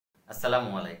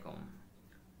Assalamu alaikum.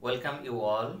 Welcome you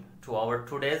all to our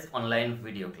today's online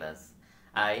video class.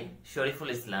 I, Shariful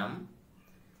Islam,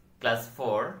 class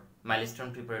 4,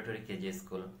 Milestone Preparatory KG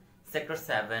School, Sector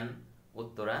 7,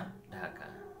 Uttara, Dhaka.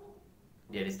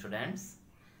 Dear students,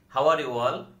 how are you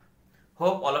all?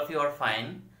 Hope all of you are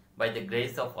fine by the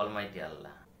grace of Almighty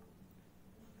Allah.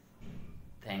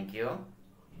 Thank you.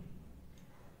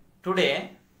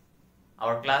 Today,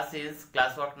 our class is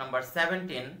classwork number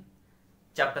 17,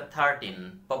 Chapter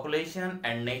 13, Population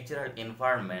and Natural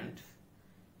Environment,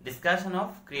 discussion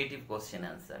of creative question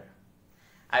answer.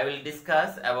 I will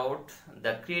discuss about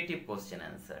the creative question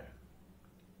answer.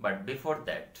 But before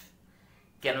that,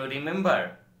 can you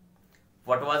remember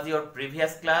what was your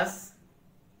previous class?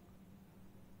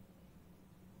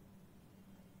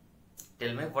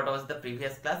 Tell me what was the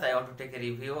previous class. I want to take a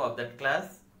review of that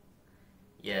class.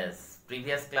 Yes,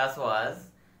 previous class was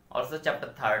also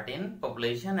chapter 13,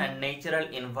 Population and Natural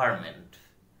Environment.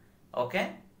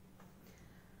 Okay?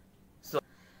 So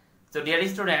dear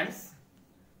students,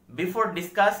 before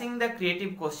discussing the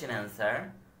creative question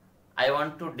answer, I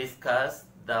want to discuss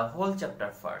the whole chapter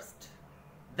first.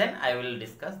 Then I will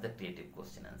discuss the creative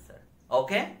question answer.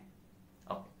 Okay?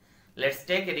 Okay. Let's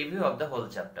take a review of the whole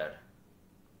chapter.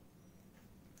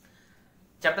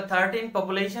 Chapter 13,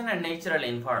 Population and Natural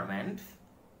Environment.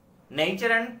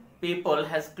 Nature and people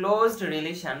has close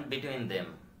relation between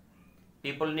them.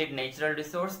 People need natural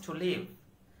resource to live.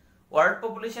 World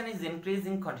population is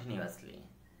increasing continuously.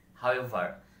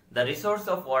 However, the resource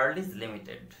of world is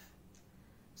limited.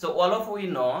 So all of we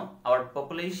know our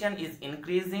population is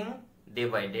increasing day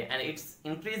by day and it's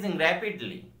increasing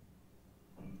rapidly.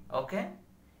 Okay?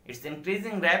 It's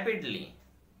increasing rapidly.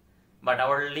 But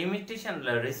our limitation,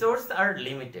 the resources are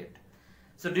limited.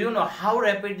 So do you know how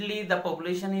rapidly the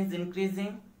population is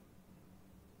increasing?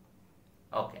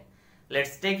 Okay,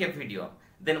 let's take a video.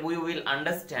 Then we will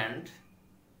understand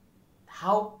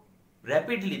how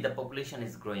rapidly the population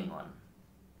is growing on.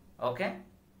 Okay?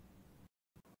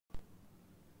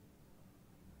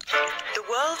 The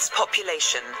world's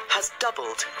population has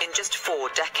doubled in just 4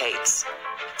 decades.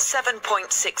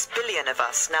 7.6 billion of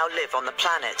us now live on the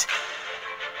planet.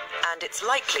 And it's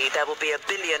likely there will be 1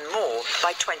 billion more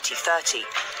by 2030.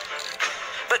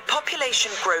 But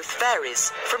population growth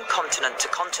varies from continent to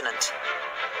continent.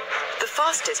 The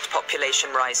fastest population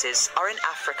rises are in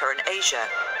Africa and Asia,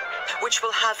 which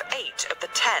will have 8 of the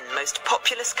 10 most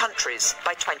populous countries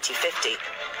by 2050.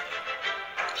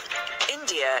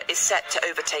 India is set to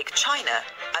overtake China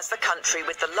as the country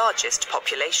with the largest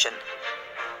population.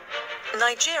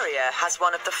 Nigeria has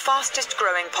one of the fastest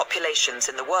growing populations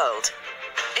in the world.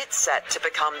 It's set to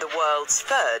become the world's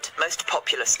 3rd most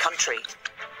populous country.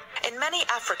 In many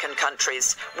African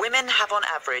countries, women have on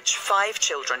average 5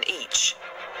 children each.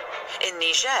 In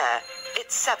Niger,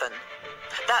 it's 7.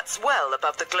 That's well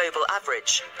above the global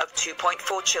average of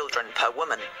 2.4 children per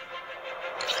woman.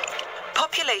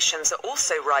 Populations are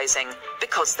also rising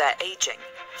because they're aging.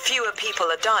 Fewer people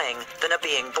are dying than are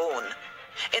being born.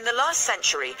 In the last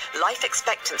century, life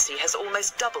expectancy has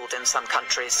almost doubled in some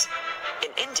countries.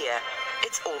 In India,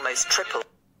 it's almost tripled.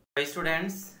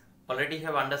 Students already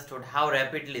have understood how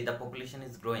rapidly the population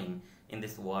is growing in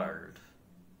this world.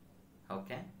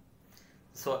 Okay?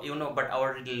 So you know, but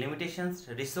our limitations,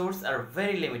 resources are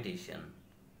very limitation.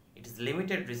 It is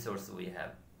limited resource we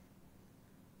have.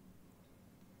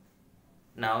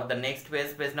 Now the next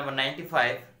page number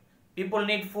 95. People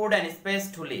need food and space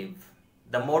to live.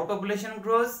 The more population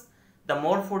grows, the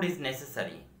more food is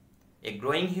necessary. A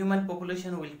growing human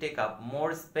population will take up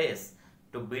more space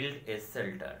to build a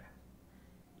shelter.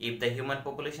 If the human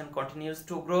population continues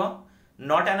to grow,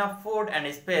 not enough food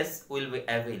and space will be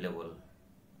available.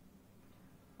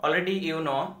 Already you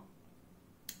know,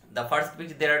 the first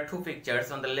picture, there are 2 pictures.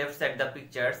 On the left side the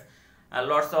pictures,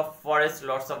 lots of forests,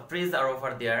 lots of trees are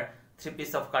over there, 3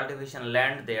 pieces of cultivation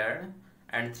land there,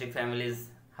 and 3 families,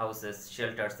 houses,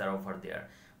 shelters are over there.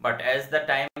 But as the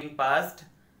time passed,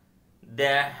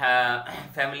 the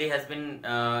family has been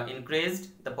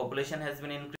increased, the population has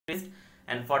been increased,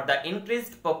 and for the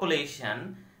increased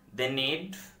population they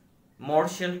need more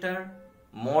shelter,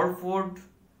 more food,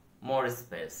 more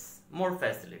space, more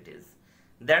facilities.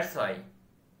 That's why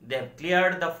they have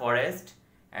cleared the forest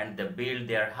and they build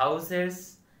their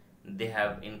houses, they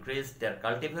have increased their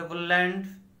cultivable land.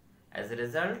 As a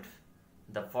result,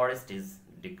 the forest is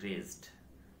decreased.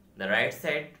 The right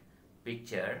side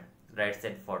picture, right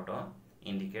side photo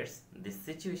indicates this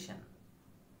situation.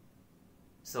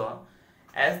 So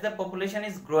as the population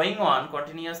is growing on,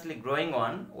 continuously growing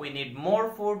on, we need more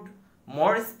food,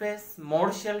 more space,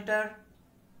 more shelter.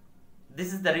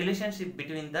 This is the relationship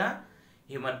between the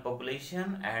human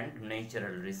population and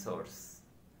natural resource.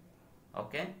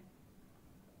 Okay.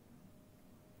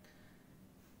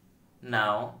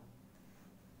 Now,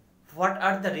 what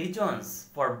are the reasons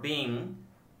for being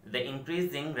the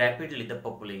increasing rapidly the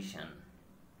population?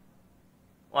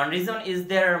 One reason is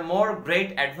there are more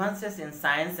great advances in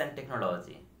science and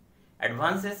technology.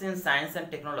 Advances in science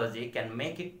and technology can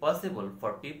make it possible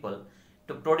for people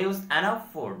to produce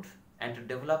enough food and to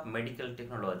develop medical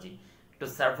technology to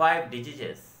survive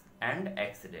diseases and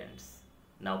accidents.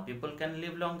 Now people can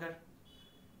live longer.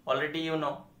 Already you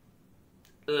know,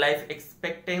 life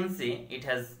expectancy, it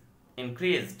has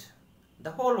increased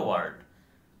the whole world.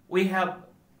 We have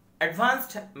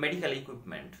advanced medical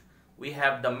equipment, we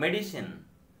have the medicine,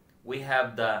 we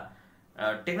have the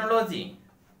technology.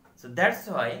 So that's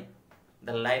why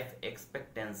the life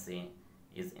expectancy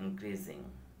is increasing.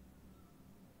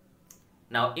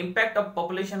 Now, impact of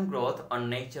population growth on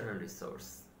natural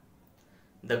resource.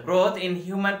 The growth in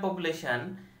human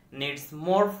population needs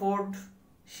more food,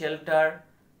 shelter,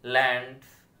 land,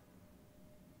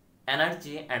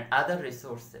 energy and other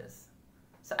resources.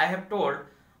 So I have told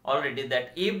already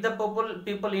that if the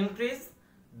people increase,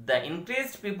 the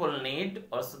increased people need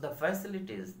also the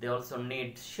facilities. They also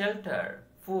need shelter,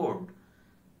 food,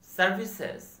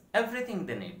 services, everything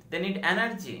they need. They need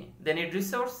energy, they need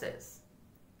resources.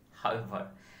 However,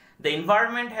 the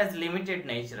environment has limited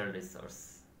natural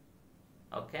resource.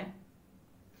 Okay?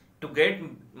 To get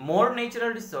more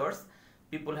natural resource,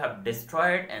 people have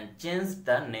destroyed and changed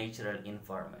the natural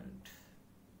environment.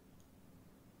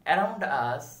 Around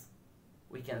us,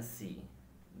 we can see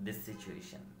this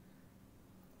situation.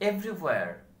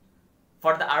 Everywhere,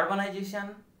 for the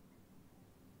urbanization,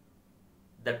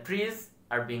 the trees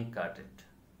are being cut.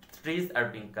 Trees are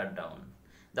being cut down.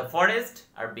 The forests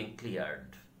are being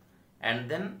cleared. And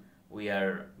then we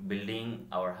are building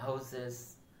our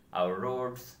houses, our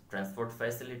roads, transport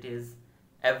facilities,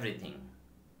 everything.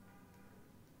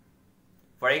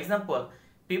 For example,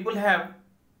 people have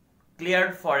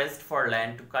cleared forest for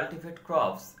land to cultivate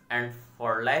crops and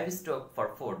for livestock for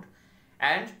food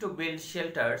and to build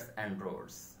shelters and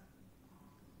roads.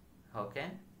 Okay?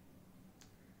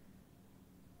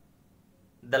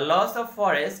 The loss of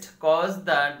forest caused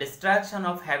the destruction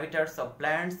of habitats of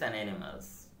plants and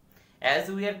animals.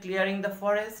 As we are clearing the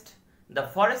forest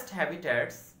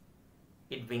habitats,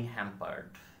 it being hampered,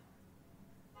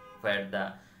 where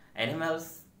the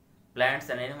animals, plants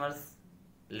and animals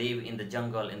live in the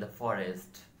jungle, in the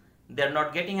forest. They are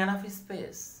not getting enough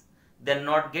space. They are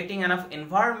not getting enough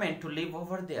environment to live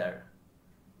over there.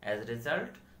 As a result,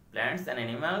 plants and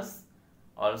animals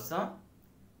also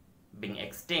being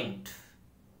extinct.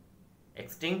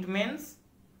 Extinct means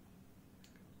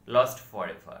lost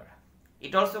forever.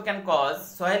 It also can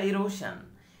cause soil erosion.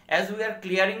 As we are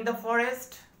clearing the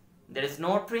forest, there is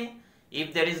no tree.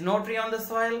 If there is no tree on the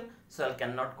soil, soil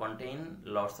cannot contain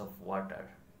lots of water.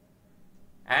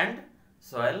 And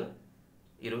soil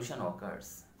erosion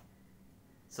occurs.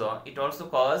 So it also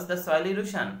causes the soil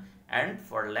erosion and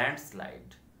for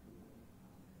landslide.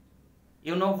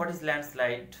 You know what is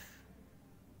landslide?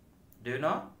 Do you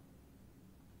know?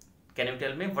 Can you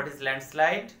tell me what is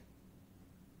landslide?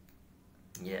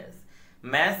 Yes.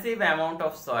 Massive amount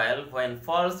of soil when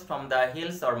falls from the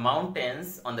hills or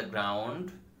mountains on the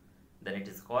ground, then it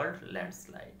is called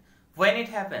landslide. When it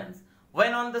happens,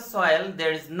 when on the soil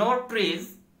there is no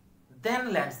trees,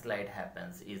 then landslide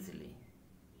happens easily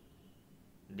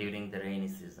during the rainy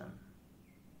season.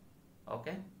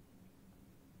 Okay?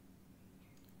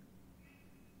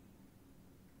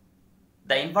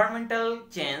 The environmental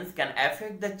change can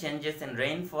affect the changes in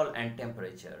rainfall and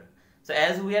temperature. So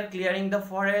as we are clearing the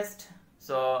forest,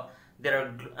 so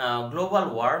there are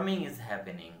global warming is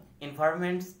happening.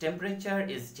 Environment's temperature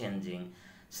is changing.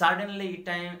 Suddenly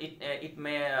it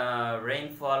may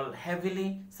rainfall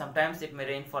heavily. Sometimes it may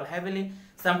rainfall heavily.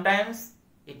 Sometimes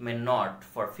it may not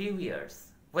for few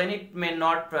years. When it may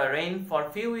not rain for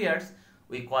few years,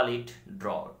 we call it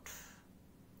drought.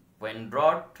 When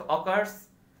drought occurs,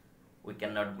 we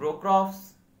cannot grow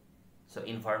crops. So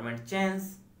environment change.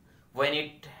 When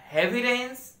it heavy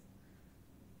rains,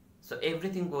 so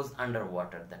everything goes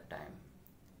underwater that time.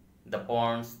 The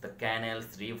ponds, the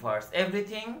canals, rivers,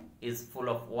 everything is full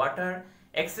of water,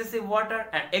 excessive water,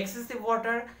 and excessive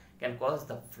water can cause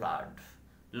the flood.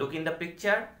 Look in the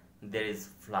picture, there is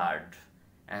flood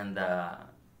and the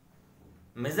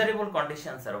miserable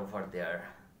conditions are over there.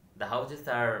 The houses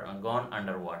are gone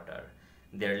underwater.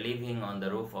 They are living on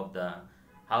the roof of the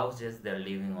houses, they are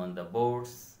living on the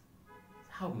boats.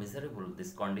 How miserable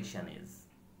this condition is.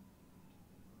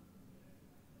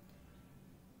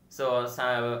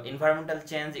 So environmental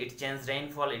change, it changes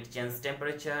rainfall, it changes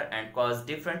temperature and cause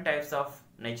different types of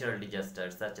natural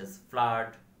disasters such as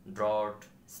flood, drought,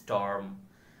 storm.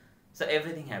 So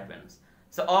everything happens.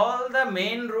 So all the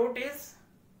main root is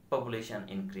population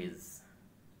increase.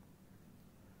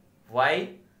 Why?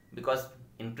 Because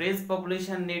increased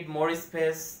population need more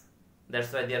space.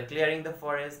 That's why they are clearing the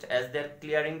forest. As they're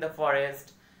clearing the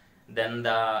forest, then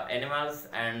the animals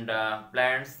and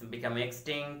plants become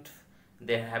extinct.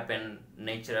 There happen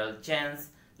natural change,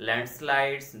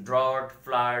 landslides, drought,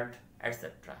 flood,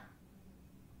 etc.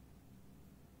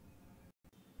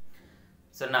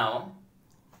 So now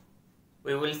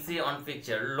we will see on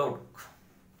picture. Look,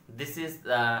 this is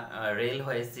the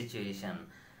railway situation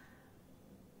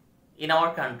in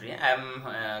our country. I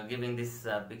am giving this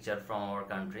picture from our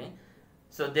country.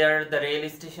 So there the rail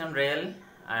station,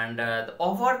 and the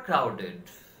overcrowded.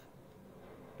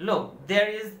 Look, there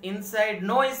is inside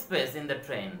no space in the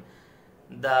train.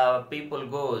 The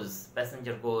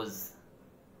passenger goes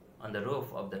on the roof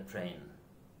of the train.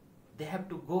 They have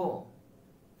to go.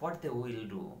 What they will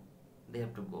do? They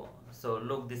have to go. So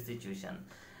look this situation.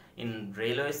 In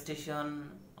railway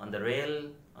station, on the rail,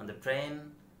 on the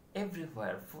train,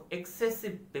 everywhere,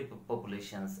 excessive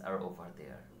populations are over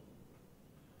there.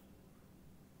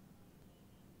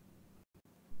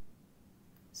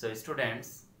 So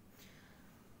students,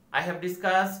 I have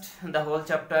discussed the whole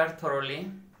chapter thoroughly,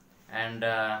 and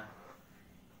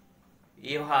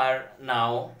you are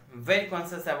now very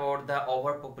conscious about the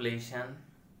overpopulation,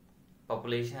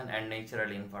 population and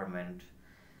natural environment.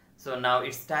 So now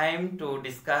it's time to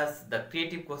discuss the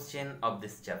creative question of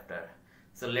this chapter.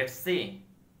 So let's see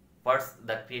what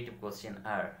the creative question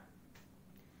are.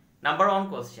 Number one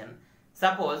question.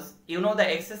 Suppose you know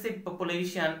the excessive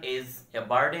population is a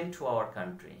burden to our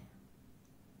country.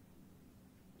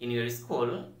 In your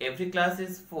school, every class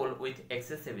is full with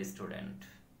excessive students.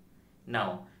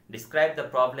 Now, describe the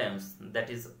problems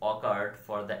that is occurred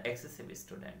for the excessive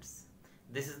students.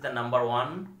 This is the number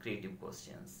one creative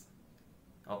questions.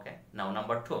 Okay, now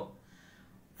number two.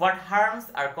 What harms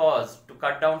are caused to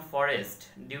cut down forest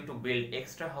due to build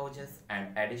extra houses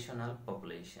and additional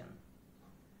population?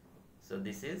 So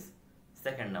this is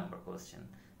second number question.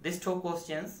 These two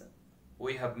questions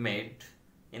we have made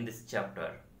in this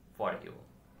chapter for you.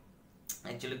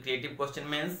 Actually, creative question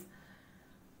means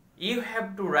you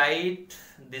have to write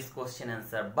this question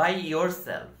answer by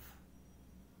yourself.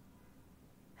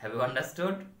 Have you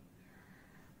understood?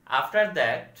 After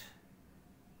that,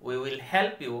 we will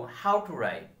help you how to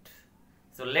write.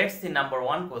 So let's see number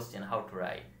one question, how to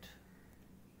write.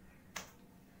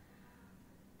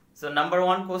 So number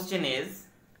one question is,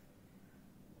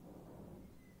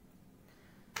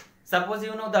 suppose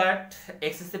you know that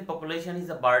excessive population is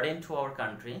a burden to our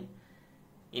country.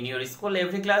 In your school,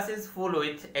 every class is full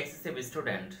with excessive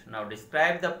students. Now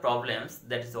describe the problems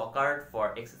that is occurred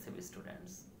for excessive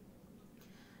students.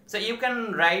 So you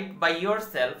can write by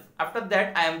yourself. After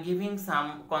that, I am giving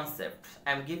some concept.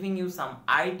 I am giving you some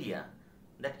idea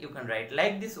that you can write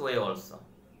like this way also.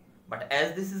 But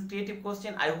as this is creative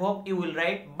question, I hope you will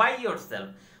write by yourself.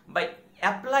 By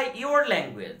apply your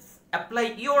language,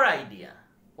 apply your idea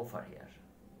over here.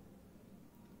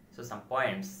 So some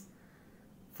points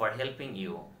for helping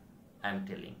you, I am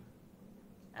telling.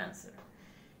 Answer.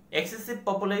 Excessive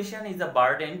population is a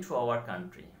burden to our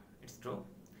country. It's true.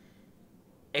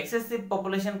 Excessive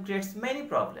population creates many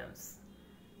problems.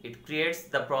 It creates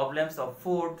the problems of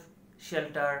food,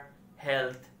 shelter,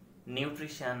 health,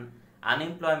 nutrition,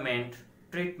 unemployment,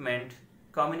 treatment,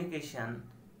 communication,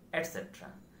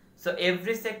 etc. So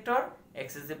every sector,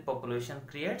 excessive population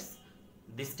creates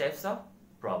these types of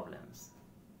problems.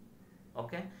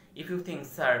 Okay? If you think,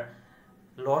 sir,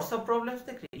 lots of problems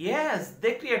they create. Yes,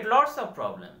 they create lots of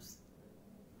problems.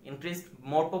 Increased,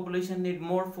 more population need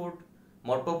more food,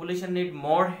 more population need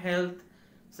more health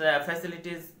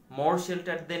facilities, more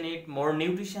shelter they need, more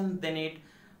nutrition they need,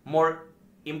 more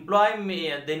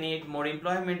employment they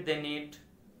need,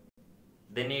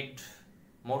 they need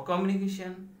more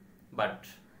communication. But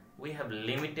we have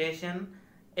limitation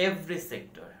every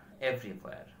sector,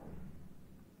 everywhere.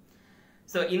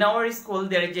 So in our school,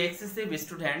 there is excessive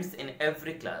students in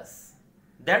every class.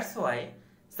 That's why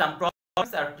some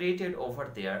problems are created over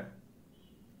there.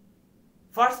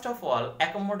 First of all,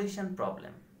 accommodation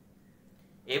problem.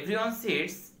 Everyone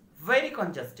sits very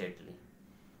congested.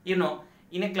 You know,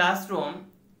 in a classroom,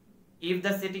 if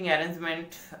the seating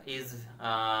arrangement is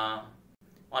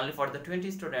only for the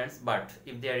 20 students, but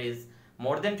if there is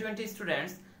more than 20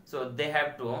 students, so they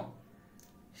have to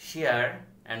share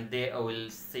and they will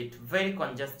sit very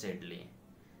congestedly.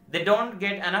 They don't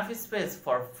get enough space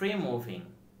for free moving.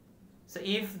 So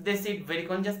if they sit very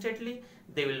congested,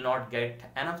 they will not get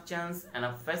enough chance,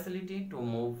 enough facility to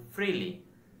move freely.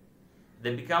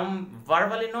 They become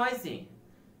verbally noisy.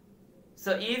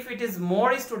 So if it is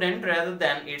more student rather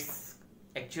than its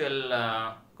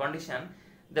actual condition,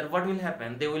 then what will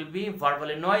happen? They will be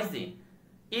verbally noisy.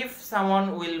 If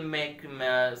someone will make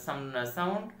some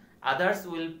sound, others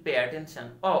will pay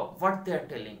attention. Oh, what they are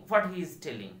telling, what he is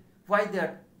telling, why they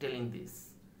are telling this.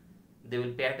 They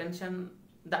will pay attention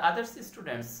the other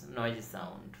students' noisy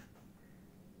sound.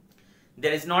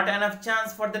 There is not enough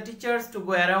chance for the teachers to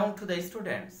go around to the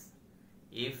students.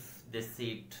 If they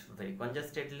sit very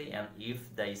congested and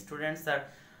if the students are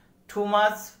too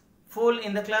much full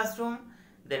in the classroom,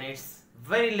 then it's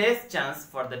very less chance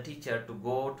for the teacher to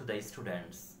go to the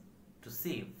students to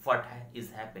see what is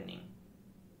happening.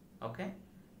 Okay,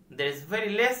 there is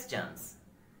very less chance,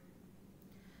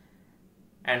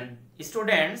 and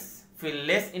students feel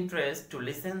less interest to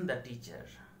listen the teacher.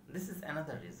 This is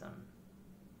another reason.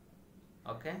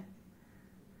 Okay,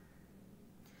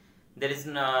 there is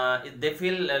they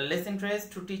feel less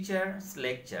interest to teacher's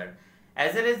lecture.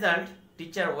 As a result,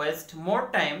 teacher wastes more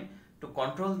time to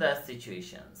control the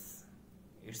situations.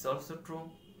 It's also true.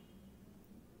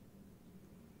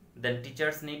 Then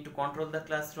teachers need to control the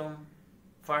classroom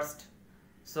first,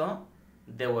 so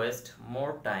they waste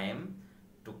more time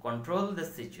to control the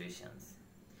situations.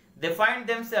 They find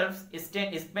themselves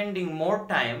spending more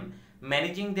time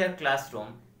managing their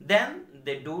classroom than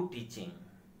they do teaching.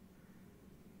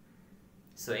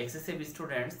 So excessive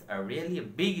students are really a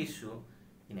big issue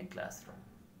in a classroom.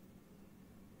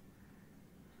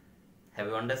 Have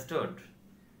you understood?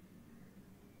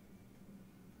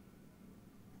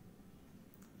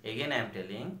 Again I am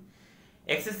telling,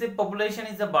 excessive population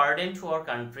is a burden to our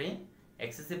country.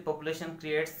 Excessive population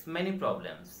creates many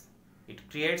problems. It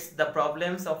creates the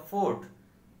problems of food,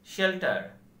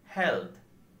 shelter, health,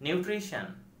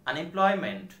 nutrition,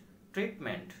 unemployment,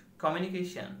 treatment,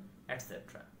 communication,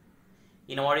 etc.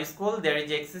 In our school, there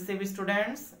is excessive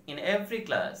students in every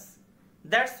class.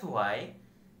 That's why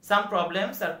some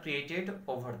problems are created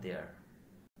over there.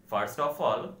 First of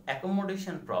all,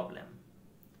 accommodation problem.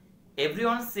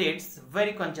 Everyone sits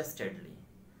very congestedly.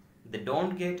 They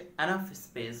don't get enough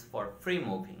space for free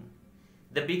moving.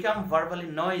 They become verbally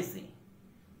noisy.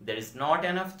 There is not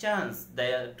enough chance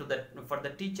for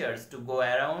the teachers to go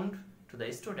around to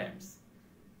the students.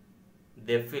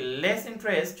 They feel less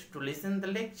interest to listen the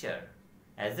lecture.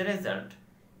 As a result,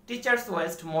 teachers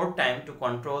waste more time to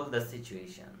control the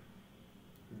situation.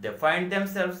 They find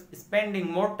themselves spending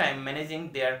more time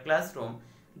managing their classroom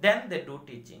than they do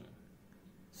teaching.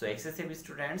 So excessive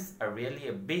students are really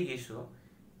a big issue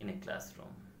in a classroom.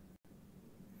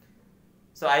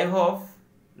 So I hope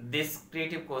this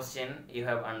creative question you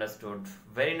have understood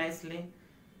very nicely.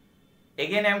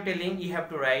 Again I am telling, you have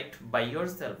to write by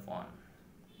yourself on.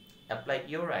 Apply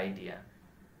your idea.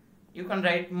 You can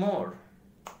write more.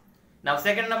 Now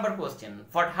second number question.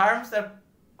 What harms are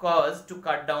caused to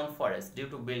cut down forests due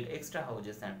to build extra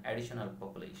houses and additional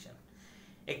population?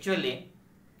 Actually,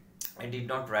 I did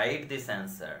not write this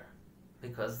answer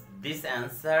because this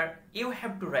answer you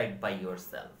have to write by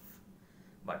yourself.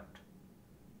 But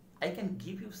I can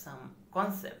give you some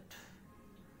concept.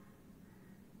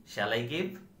 Shall I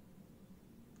give?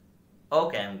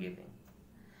 Okay, I am giving.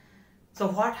 So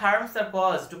what harms are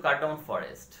caused to cut down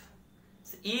forest?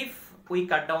 So if we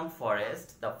cut down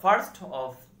forest, the first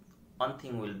of one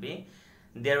thing will be,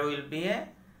 there will be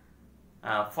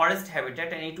a forest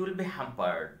habitat and it will be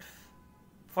hampered.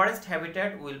 Forest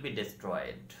habitat will be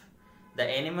destroyed. The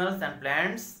animals and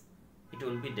plants, it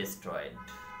will be destroyed.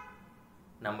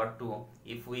 Number two,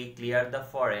 if we clear the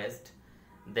forest,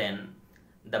 then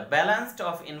the balance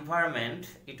of environment,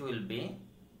 it will be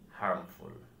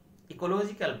harmful.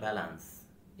 Ecological balance,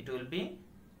 it will be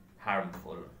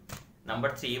harmful. Number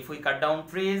three, if we cut down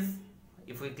trees,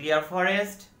 if we clear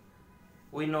forest,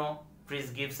 we know trees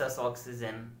gives us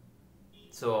oxygen.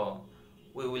 So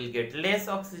we will get less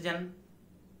oxygen.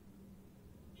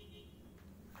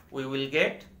 We will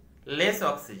get less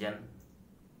oxygen.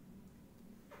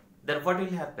 Then what will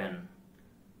happen?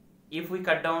 If we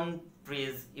cut down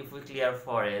trees, if we clear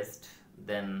forest,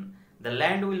 then the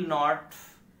land will not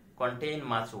contain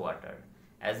much water.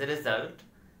 As a result,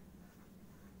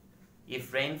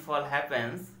 if rainfall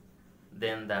happens,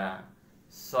 then the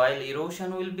soil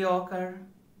erosion will be occur,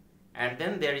 and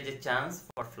then there is a chance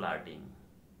for flooding.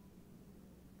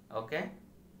 Okay?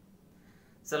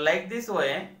 So like this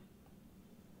way,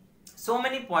 so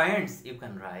many points you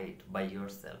can write by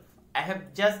yourself. I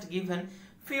have just given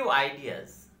few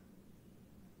ideas.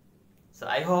 So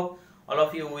I hope all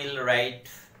of you will write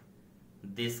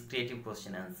this creative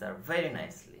question answer very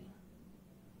nicely.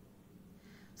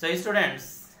 So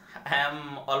students, I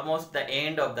am almost the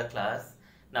end of the class.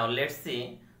 Now let's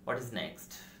see what is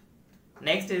next.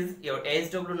 Next is your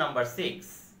SW number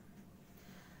 6.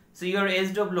 So your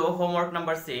SW homework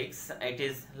number 6, it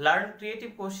is learn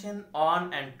creative question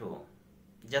on and to.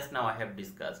 Just now I have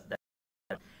discussed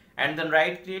that. And then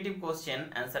write creative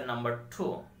question answer number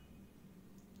 2.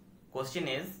 Question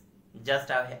is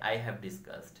just I have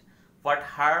discussed. What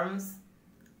harms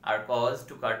are caused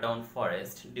to cut down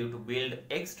forest due to build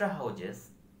extra houses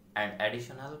and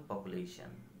additional population?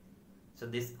 So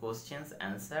this question's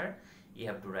answer you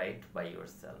have to write by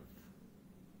yourself.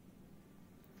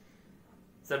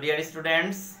 So dear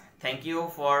students, thank you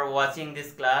for watching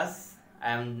this class.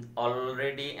 I am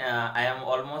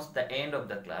almost the end of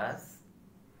the class.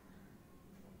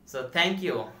 So thank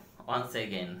you once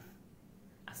again.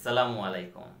 Assalamu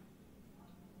alaikum.